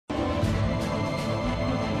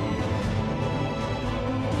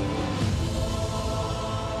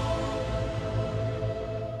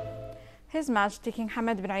His Majesty King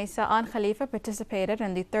Hamad bin Isa Al Khalifa participated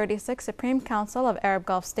in the 36th Supreme Council of Arab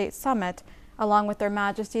Gulf States Summit, along with Their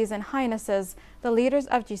Majesties and Highnesses, the leaders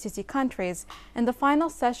of GCC countries, in the final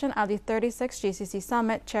session of the 36th GCC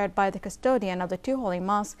Summit chaired by the custodian of the two holy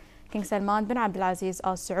mosques, King Salman bin Abdulaziz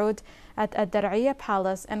Al Saud, at Ad-Dar'iyya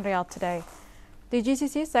Palace in Riyadh today. The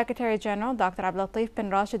GCC Secretary General Dr. Abdulatif bin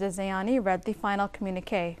Rashid Al Zayani read the final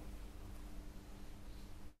communique.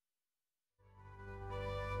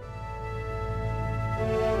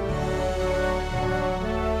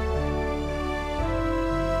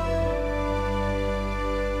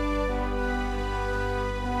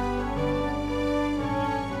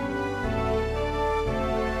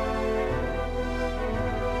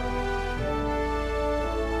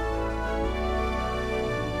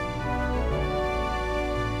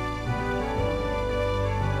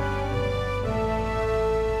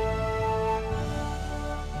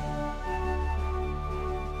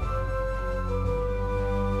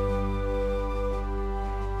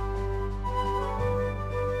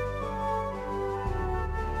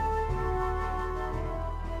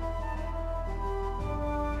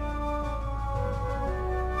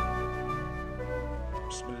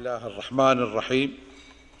 بسم الله الرحمن الرحيم.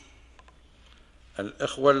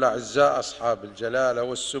 الإخوة الأعزاء أصحاب الجلالة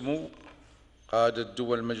والسمو قادة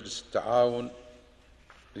دول مجلس التعاون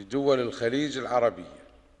لدول الخليج العربية،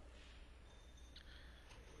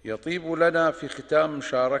 يطيب لنا في ختام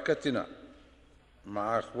مشاركتنا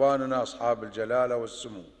مع إخواننا أصحاب الجلالة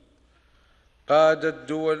والسمو قادة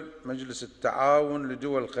دول مجلس التعاون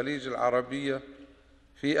لدول الخليج العربية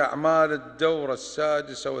في أعمال الدورة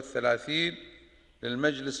 36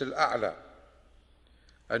 للمجلس الأعلى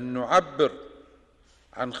أن نعبر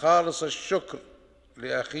عن خالص الشكر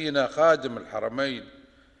لأخينا خادم الحرمين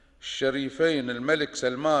الشريفين الملك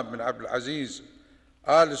سلمان بن عبد العزيز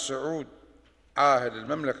آل سعود عاهل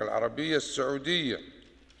المملكة العربية السعودية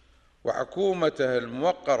وحكومته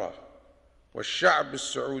الموقرة والشعب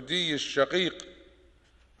السعودي الشقيق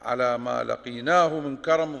على ما لقيناه من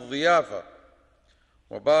كرم الضيافة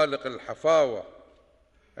وبالغ الحفاوة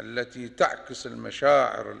التي تعكس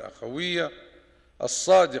المشاعر الأخوية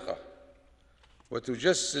الصادقة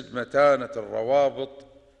وتجسد متانة الروابط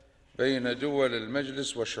بين دول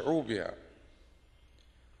المجلس وشعوبها،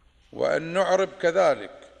 وأن نعرب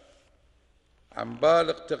كذلك عن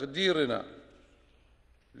بالغ تقديرنا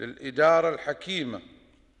للإدارة الحكيمة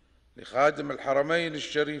لخادم الحرمين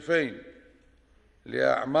الشريفين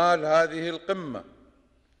لأعمال هذه القمة،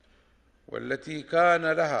 والتي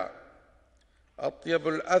كان لها أطيب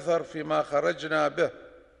الأثر فيما خرجنا به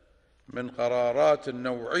من قرارات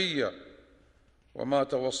نوعية وما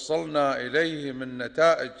توصلنا إليه من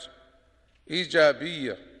نتائج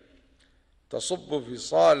إيجابية تصب في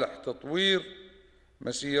صالح تطوير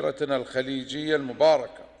مسيرتنا الخليجية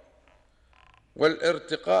المباركة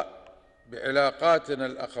والارتقاء بعلاقاتنا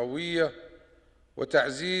الأخوية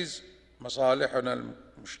وتعزيز مصالحنا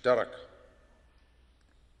المشتركة.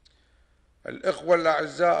 الإخوة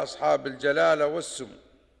الأعزاء أصحاب الجلالة والسمو،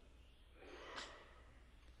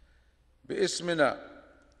 باسمنا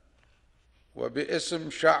وباسم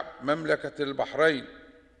شعب مملكة البحرين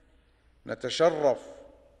نتشرف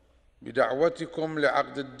بدعوتكم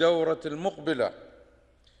لعقد الدورة المقبلة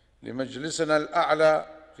لمجلسنا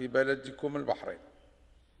الأعلى في بلدكم البحرين،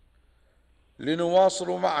 لنواصل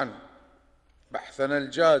معا بحثنا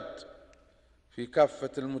الجاد في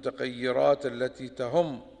كافة المتغيرات التي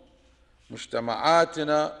تهم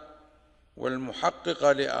مجتمعاتنا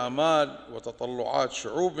والمحققة لآمال وتطلعات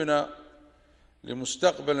شعوبنا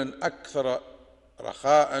لمستقبل أكثر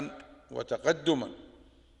رخاء وتقدما،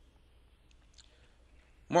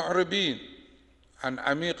 معربين عن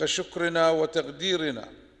عميق شكرنا وتقديرنا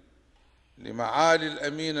لمعالي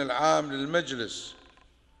الأمين العام للمجلس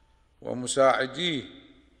ومساعديه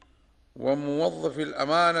وموظفي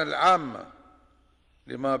الأمانة العامة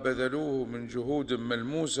لما بذلوه من جهود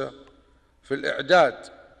ملموسة في الإعداد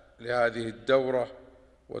لهذه الدورة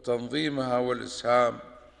وتنظيمها والإسهام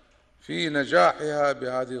في نجاحها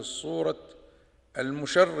بهذه الصورة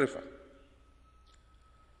المشرفة،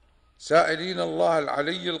 سائلين الله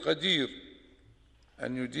العلي القدير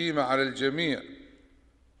أن يديم على الجميع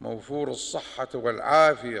موفور الصحة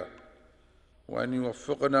والعافية، وأن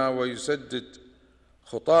يوفقنا ويسدد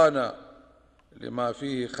خطانا لما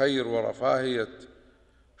فيه خير ورفاهية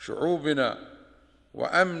شعوبنا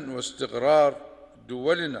وأمن واستقرار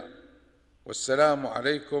دولنا. والسلام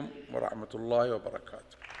عليكم ورحمة الله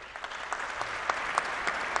وبركاته.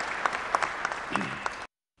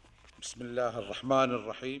 بسم الله الرحمن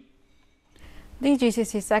الرحيم. The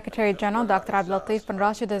GCC Secretary General Dr. Abdulatif bin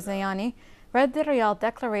Rashid Al Zayani read the Riyadh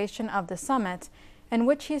Declaration of the Summit in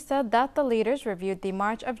which he said that the leaders reviewed the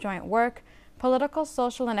march of joint work, political,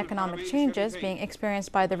 social, and economic changes being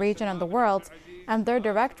experienced by the region and the world, and their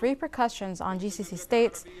direct repercussions on GCC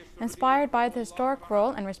states, inspired by the historic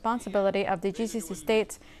role and responsibility of the GCC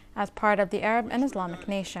states as part of the Arab and Islamic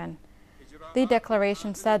nation. The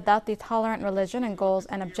declaration said that the tolerant religion and goals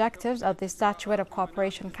and objectives of the Statute of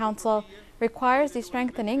Cooperation Council requires the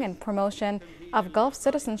strengthening and promotion of Gulf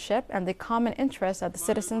citizenship and the common interests of the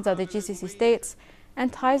citizens of the GCC states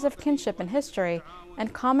and ties of kinship and history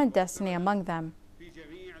and common destiny among them.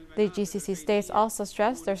 The GCC states also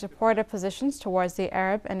stressed their supportive positions towards the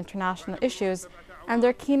Arab and international issues and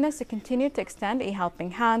their keenness to continue to extend a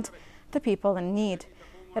helping hand to people in need.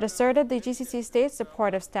 It asserted the GCC states'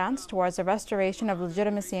 supportive stance towards the restoration of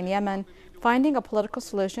legitimacy in Yemen, finding a political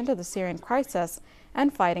solution to the Syrian crisis,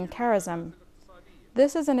 and fighting terrorism.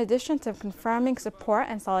 This is in addition to confirming support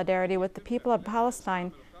and solidarity with the people of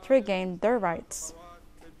Palestine to regain their rights.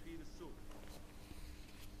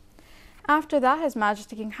 After that, His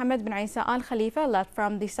Majesty King Hamad bin Isa Al Khalifa left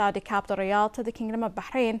from the Saudi capital Riyadh to the Kingdom of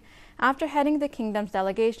Bahrain after heading the kingdom's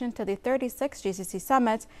delegation to the 36th GCC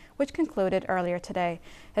summit, which concluded earlier today.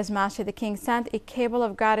 His Majesty the King sent a cable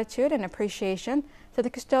of gratitude and appreciation to the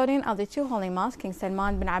custodian of the two holy mosques, King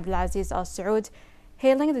Salman bin Abdulaziz Al Saud,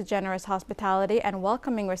 hailing the generous hospitality and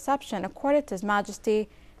welcoming reception accorded to His Majesty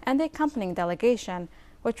and the accompanying delegation,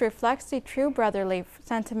 which reflects the true brotherly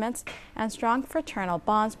sentiments and strong fraternal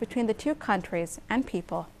bonds between the two countries and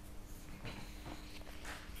people.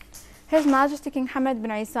 His Majesty King Hamad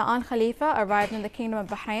bin Isa Al Khalifa arrived in the Kingdom of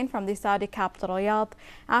Bahrain from the Saudi capital Riyadh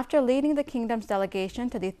after leading the kingdom's delegation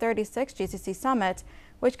to the 36th GCC summit,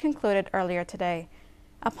 which concluded earlier today.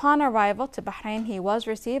 Upon arrival to Bahrain, he was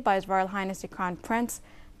received by His Royal Highness the Crown Prince,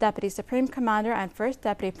 Deputy Supreme Commander and First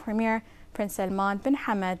Deputy Premier Prince Salman bin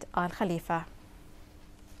Hamad Al Khalifa.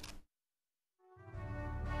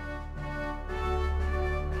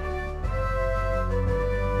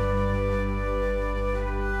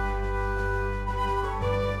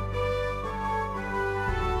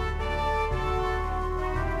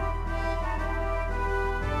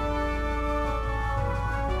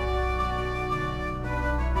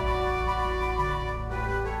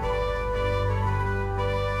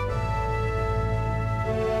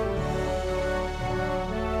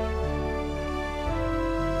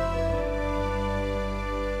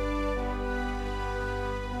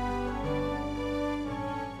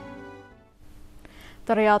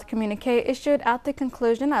 The Riyadh communique issued at the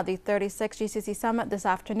conclusion of the 36th GCC summit this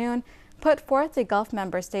afternoon put forth the Gulf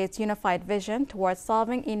member states' unified vision towards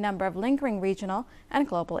solving a number of lingering regional and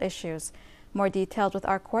global issues. More details with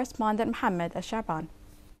our correspondent Mohammed Ashaban.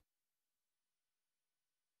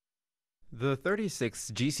 The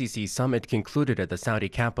 36th GCC summit concluded at the Saudi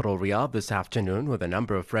capital Riyadh this afternoon with a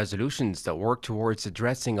number of resolutions that work towards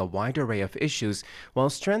addressing a wide array of issues while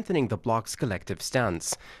strengthening the bloc's collective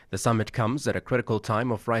stance. The summit comes at a critical time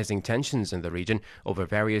of rising tensions in the region over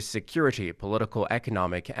various security, political,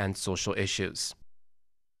 economic, and social issues.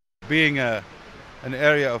 Being an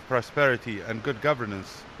area of prosperity and good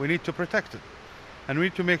governance, we need to protect it. And we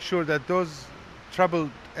need to make sure that those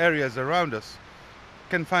troubled areas around us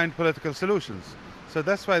can find political solutions. So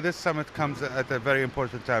that's why this summit comes at a very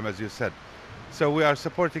important time, as you said. So we are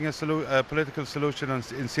supporting a political solution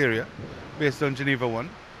in Syria based on Geneva I.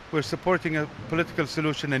 We're supporting a political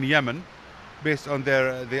solution in Yemen based on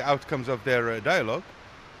the outcomes of their dialogue.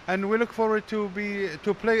 And we look forward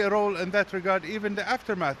to play a role in that regard, even the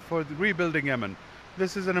aftermath for rebuilding Yemen.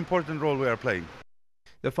 This is an important role we are playing.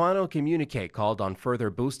 The final communique called on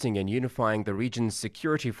further boosting and unifying the region's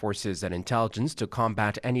security forces and intelligence to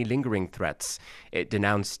combat any lingering threats. It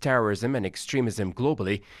denounced terrorism and extremism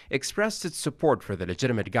globally, expressed its support for the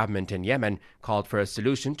legitimate government in Yemen, called for a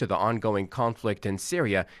solution to the ongoing conflict in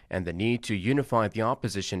Syria, and the need to unify the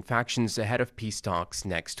opposition factions ahead of peace talks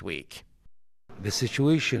next week. The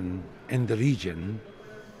situation in the region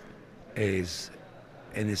is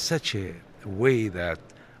in such a way that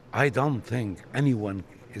I don't think anyone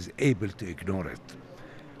is able to ignore it,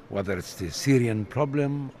 whether it's the Syrian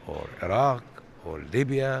problem or Iraq or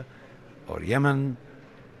Libya or Yemen,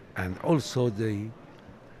 and also the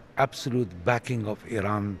absolute backing of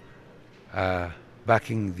Iran,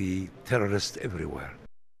 backing the terrorists everywhere.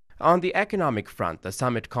 On the economic front, the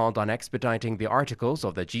summit called on expediting the articles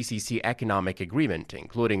of the GCC Economic Agreement,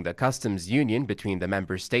 including the customs union between the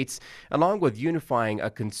member states, along with unifying a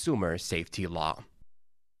consumer safety law.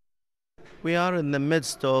 We are in the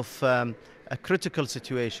midst of a critical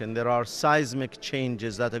situation. There are seismic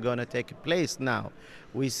changes that are going to take place now.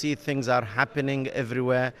 We see things are happening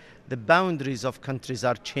everywhere. The boundaries of countries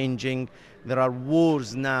are changing. There are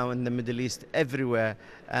wars now in the Middle East everywhere.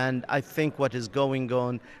 And I think what is going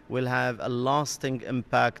on will have a lasting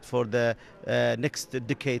impact for the next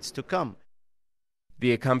decades to come.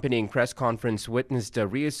 The accompanying press conference witnessed a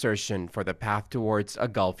reassertion for the path towards a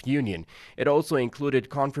Gulf Union. It also included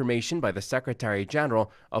confirmation by the Secretary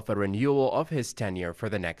General of a renewal of his tenure for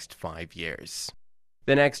the next 5 years.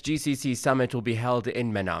 The next GCC summit will be held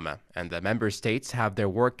in Manama, and the member states have their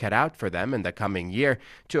work cut out for them in the coming year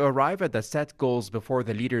to arrive at the set goals before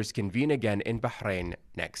the leaders convene again in Bahrain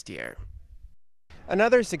next year.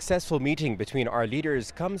 Another successful meeting between our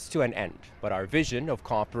leaders comes to an end, but our vision of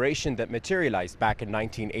cooperation that materialized back in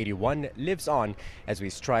 1981 lives on as we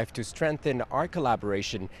strive to strengthen our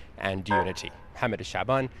collaboration and unity. Hamid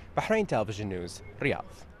Shaban, Bahrain Television News, Riyadh.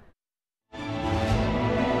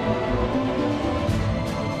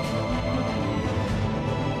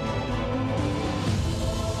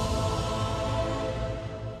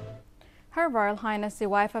 Her Royal Highness, the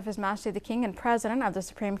wife of His Majesty the King and President of the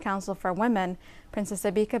Supreme Council for Women, Princess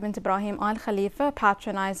Sabika bint Ibrahim Al Khalifa,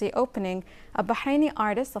 patronized the opening of Bahraini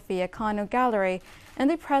artist Safia Kanu Gallery in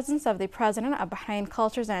the presence of the President of Bahrain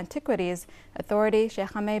Cultures and Antiquities Authority,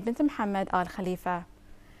 Sheikh Hamad bint Mohammed Al Khalifa.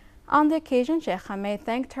 On the occasion, Sheikh Hamad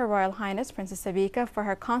thanked Her Royal Highness Princess Sabika for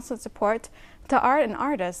her constant support to art and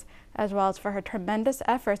artists, as well as for her tremendous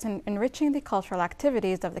efforts in enriching the cultural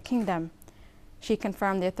activities of the kingdom. She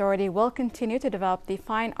confirmed the authority will continue to develop the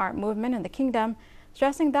fine art movement in the kingdom,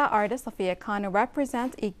 stressing that artist Safia Kanu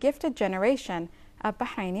represents a gifted generation of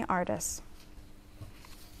Bahraini artists.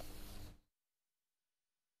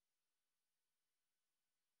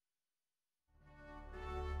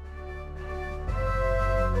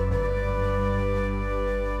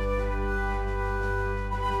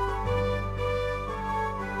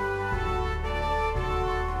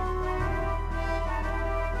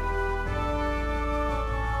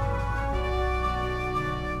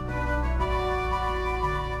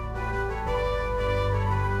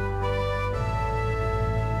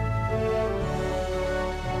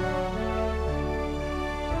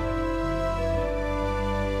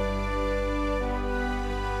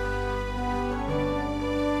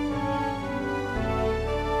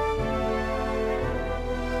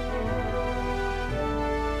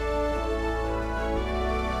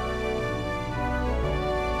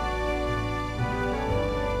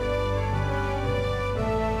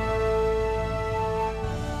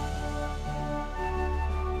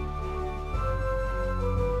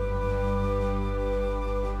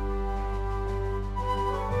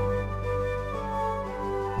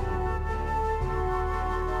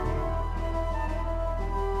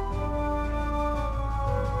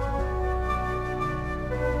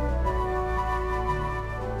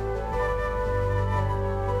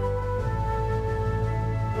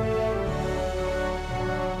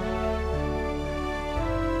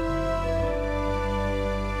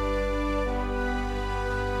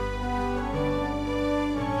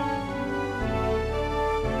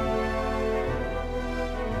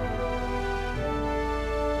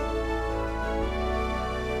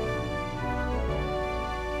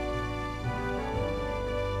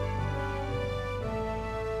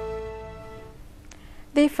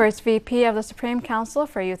 The first VP of the Supreme Council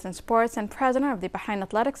for Youth and Sports and President of the Bahrain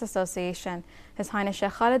Athletics Association, His Highness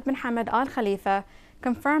Sheikh Khalid bin Hamad Al Khalifa,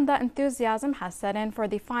 confirmed that enthusiasm has set in for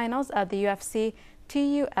the finals of the UFC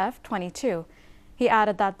TUF 22. He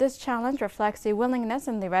added that this challenge reflects the willingness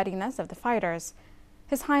and the readiness of the fighters.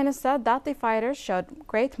 His Highness said that the fighters showed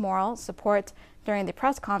great moral support during the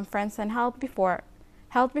press conference and held before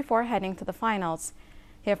heading to the finals.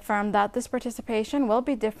 He affirmed that this participation will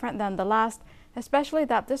be different than the last, especially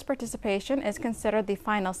that this participation is considered the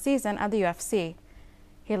final season of the UFC.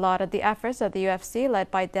 He lauded the efforts of the UFC led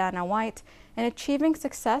by Dana White in achieving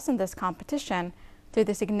success in this competition through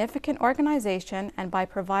the significant organization and by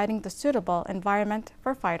providing the suitable environment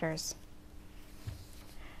for fighters.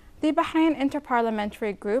 The Bahrain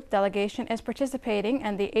Interparliamentary Group delegation is participating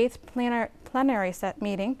in the 8th plenary set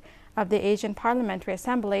meeting of the Asian Parliamentary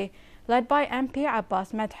Assembly led by MP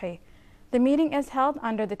Abbas Medhi. The meeting is held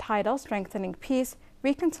under the title Strengthening Peace,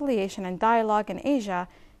 Reconciliation and Dialogue in Asia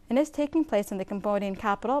and is taking place in the Cambodian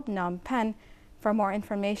capital, Phnom Penh. For more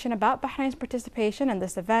information about Bahrain's participation in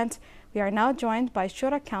this event, we are now joined by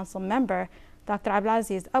Shura Council member Dr.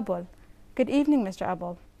 Abdulaziz Abul. Good evening, Mr.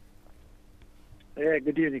 Abul.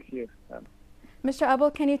 Good evening to you. Mr.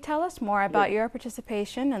 Abul, can you tell us more about your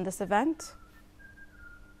participation in this event?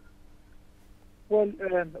 Well,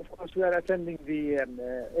 of course, we are attending the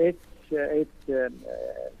 8th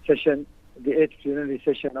session, the 8th plenary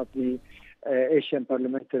session of the Asian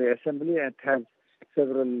Parliamentary Assembly, and has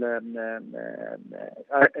several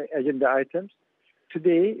agenda items.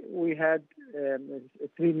 Today, we had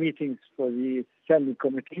 3 meetings for the standing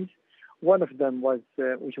committees. One of them was,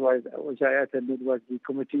 which I attended, was the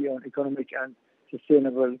Committee on Economic and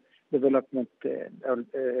Sustainable Development, or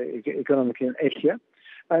Economic in Asia.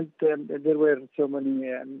 And there were so many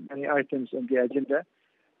items on the agenda.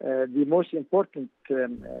 The most important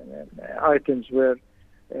items were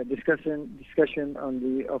discussion on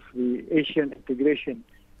the Asian integration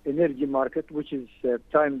energy market, which is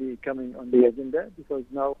timely coming on the agenda, because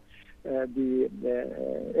now the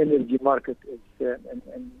energy market is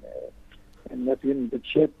not in good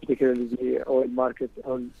shape, particularly the oil market.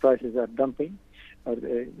 Oil prices are dumping.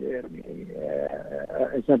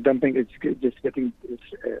 It's not dumping, it's just getting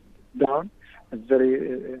down. It's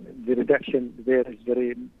the reduction there is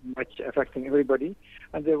very much affecting everybody.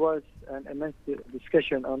 And there was an immense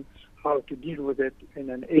discussion on how to deal with it in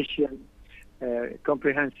an Asian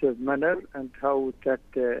comprehensive manner, and how would that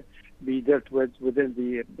be dealt with within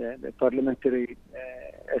the parliamentary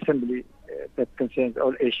assembly that concerns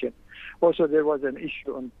all Asian. Also, there was an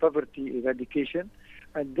issue on poverty eradication,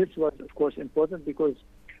 and this was, of course, important because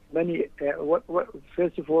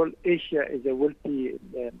first of all, Asia is a wealthy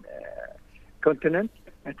continent.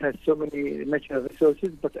 It has so many natural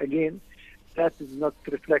resources, but again, that is not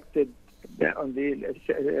reflected on the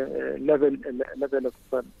level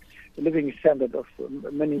of living standard of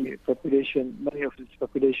many of this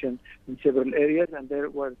population in several areas, and there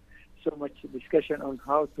was so much discussion on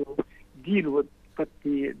how to deal with. But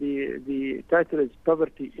the title is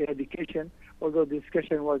poverty eradication, although the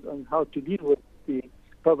discussion was on how to deal with the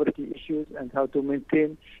poverty issues and how to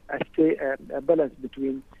maintain a balance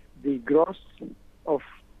between the growth of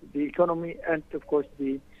the economy and, of course,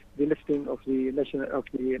 the lifting of the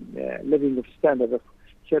living of standard of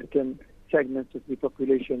certain segments of the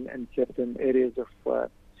population and certain areas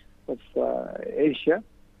of Asia.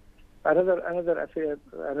 Another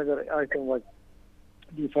item was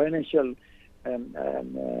the financial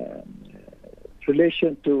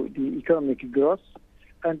relation to the economic growth,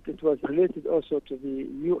 and it was related also to the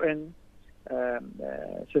UN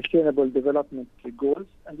Sustainable Development Goals,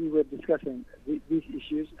 and we were discussing these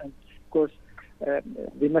issues. And of course,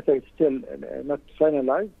 the matter is still not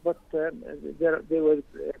finalized, but there was,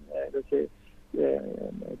 let's say,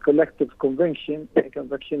 collective conviction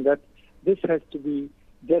that this has to be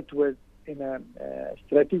dealt with in a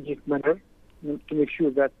strategic manner to make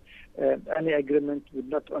sure that any agreement would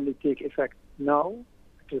not only take effect now,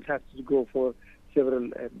 it would have to go for several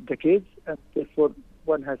decades, and therefore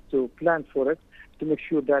one has to plan for it to make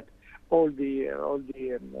sure that all the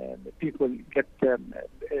people get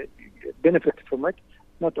benefit from it,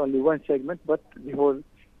 not only one segment, but the whole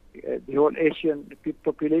Asian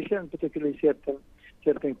population, particularly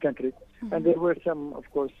certain countries. Mm-hmm. And there were some, of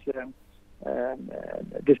course,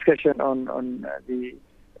 discussion on the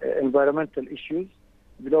environmental issues,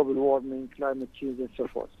 global warming, climate change, and so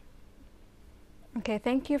forth. Okay,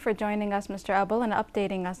 thank you for joining us, Mr. Abul, and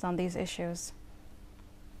updating us on these issues.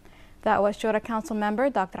 That was Shura Council member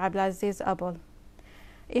Dr. Abdulaziz Abul.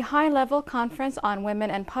 A high-level conference on women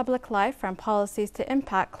and public life from policies to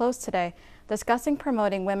impact closed today, discussing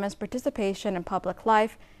promoting women's participation in public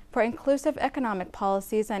life for inclusive economic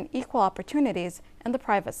policies and equal opportunities in the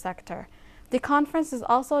private sector. The conference is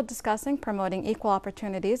also discussing promoting equal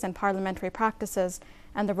opportunities in parliamentary practices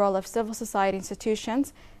and the role of civil society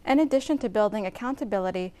institutions, in addition to building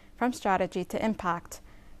accountability from strategy to impact.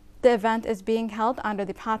 The event is being held under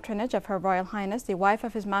the patronage of Her Royal Highness, the wife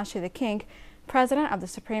of His Majesty the King, President of the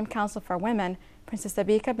Supreme Council for Women, Princess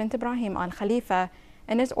Sabika bint Ibrahim Al Khalifa,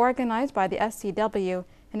 and is organized by the SCW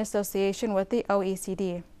in association with the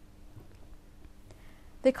OECD.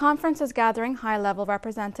 The conference is gathering high-level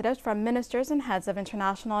representatives from ministers and heads of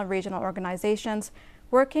international and regional organizations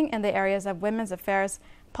working in the areas of women's affairs,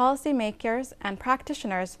 policymakers, and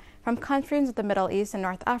practitioners from countries of the Middle East and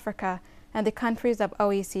North Africa and the countries of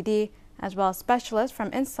OECD, as well as specialists from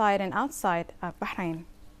inside and outside of Bahrain.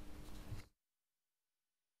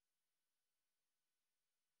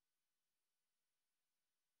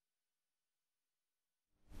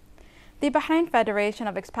 The Bahrain Federation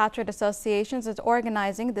of Expatriate Associations is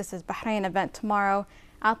organizing This is Bahrain event tomorrow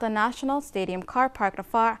at the National Stadium Car Park,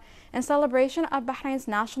 Rafah, in celebration of Bahrain's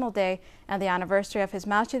National Day and the anniversary of His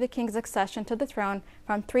Majesty the King's accession to the throne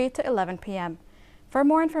from 3 to 11 p.m. For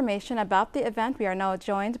more information about the event, we are now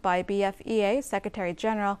joined by BFEA Secretary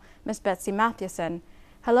General, Ms. Betsy Mathewson.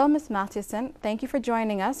 Hello, Ms. Mathewson. Thank you for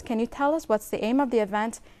joining us. Can you tell us what's the aim of the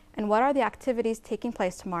event and what are the activities taking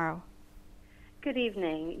place tomorrow? Good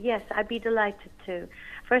evening. Yes, I'd be delighted to.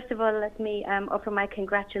 First of all, let me offer my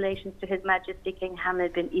congratulations to His Majesty King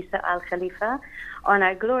Hamad bin Isa Al Khalifa on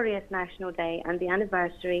our glorious National Day and the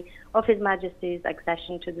anniversary of His Majesty's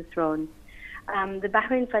accession to the throne. The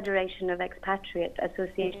Bahrain Federation of Expatriate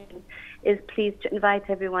Associations is pleased to invite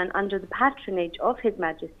everyone under the patronage of His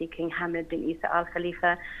Majesty King Hamad bin Isa Al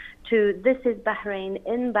Khalifa to This is Bahrain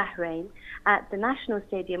in Bahrain at the National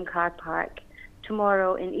Stadium car park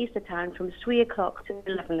tomorrow in Isa Town from 3 o'clock to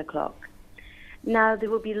 11 o'clock. Now, there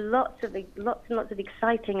will be lots and lots of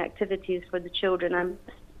exciting activities for the children.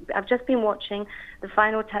 I've just been watching the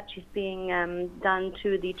final touches being done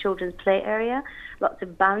to the children's play area. Lots of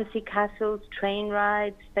bouncy castles, train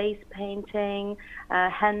rides, face painting,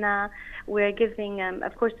 henna. We're giving,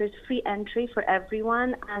 of course, there's free entry for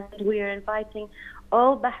everyone, and we're inviting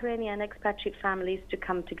all Bahraini and expatriate families to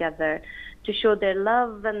come together to show their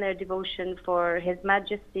love and their devotion for His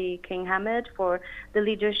Majesty King Hamad, for the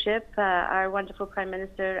leadership, our wonderful Prime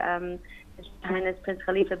Minister, His Highness Prince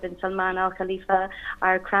Khalifa bin Salman Al Khalifa,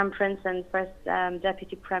 our Crown Prince and First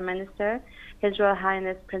Deputy Prime Minister, His Royal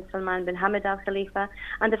Highness Prince Salman bin Hamad Al Khalifa,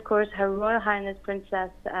 and of course Her Royal Highness Princess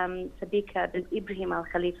Sabika bin Ibrahim Al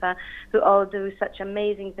Khalifa, who all do such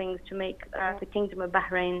amazing things to make the Kingdom of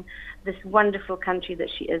Bahrain this wonderful country that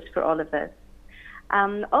she is for all of us.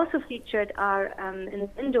 Also featured are, in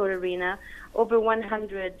the indoor arena, over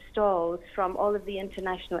 100 stalls from all of the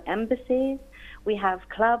international embassies. We have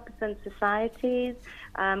clubs and societies,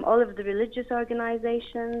 all of the religious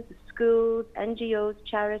organizations, schools, NGOs,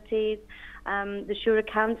 charities, the Shura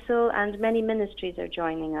Council, and many ministries are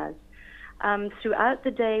joining us. Throughout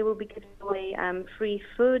the day, we'll be giving away free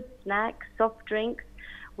food, snacks, soft drinks.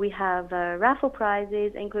 We have raffle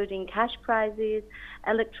prizes, including cash prizes,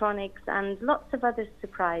 electronics, and lots of other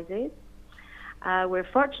surprises. We're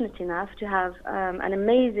fortunate enough to have an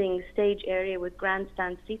amazing stage area with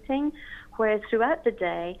grandstand seating, where throughout the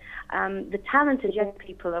day, the talented young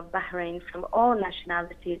people of Bahrain from all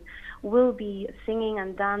nationalities will be singing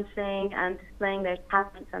and dancing and displaying their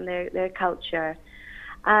talents and their culture.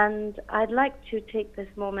 And I'd like to take this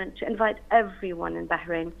moment to invite everyone in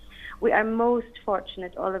Bahrain. We are most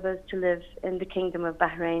fortunate, all of us, to live in the Kingdom of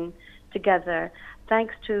Bahrain together,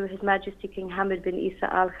 thanks to His Majesty King Hamad bin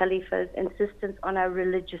Isa Al Khalifa's insistence on our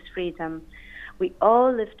religious freedom. We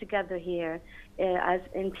all live together here as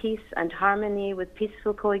in peace and harmony with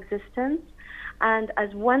peaceful coexistence. And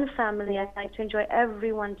as one family, I'd like to enjoy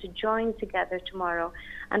everyone to join together tomorrow.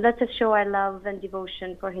 And let us show our love and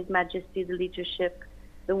devotion for His Majesty, the leadership,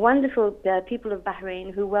 the wonderful people of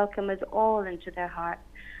Bahrain who welcome us all into their hearts,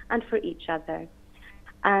 and for each other.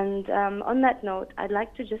 And on that note, I'd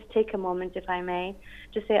like to just take a moment, if I may,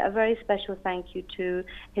 to say a very special thank you to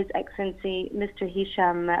His Excellency Mr.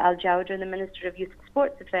 Hisham Al Jawdar, the Minister of Youth and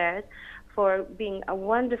Sports Affairs, for being a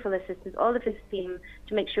wonderful assistant, all of his team,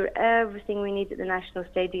 to make sure everything we need at the National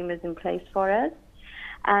Stadium is in place for us.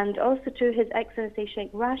 And also to His Excellency Sheikh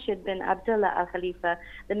Rashid bin Abdullah Al Khalifa,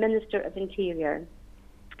 the Minister of Interior.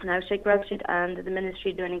 Now, Sheikh Rashid and the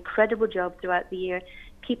ministry do an incredible job throughout the year,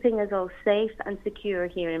 keeping us all safe and secure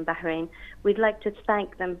here in Bahrain. We'd like to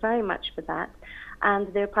thank them very much for that.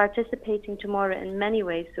 And they're participating tomorrow in many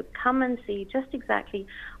ways, so come and see just exactly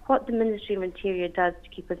what the Ministry of Interior does to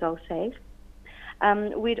keep us all safe.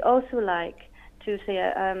 We'd also like to say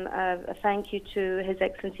a thank you to His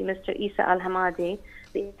Excellency Mr. Isa Al Hamadi,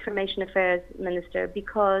 the Information Affairs Minister,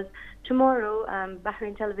 because tomorrow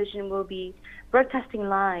Bahrain Television will be broadcasting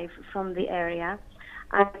live from the area,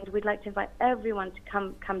 and we'd like to invite everyone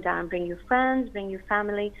to come down, bring your friends, bring your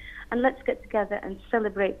family, and let's get together and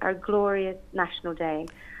celebrate our glorious National Day.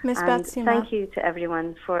 Thank you to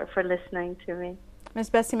everyone for listening to me. Ms.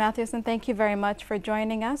 Bessie Matthewson, thank you very much for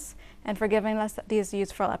joining us and for giving us these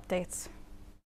useful updates.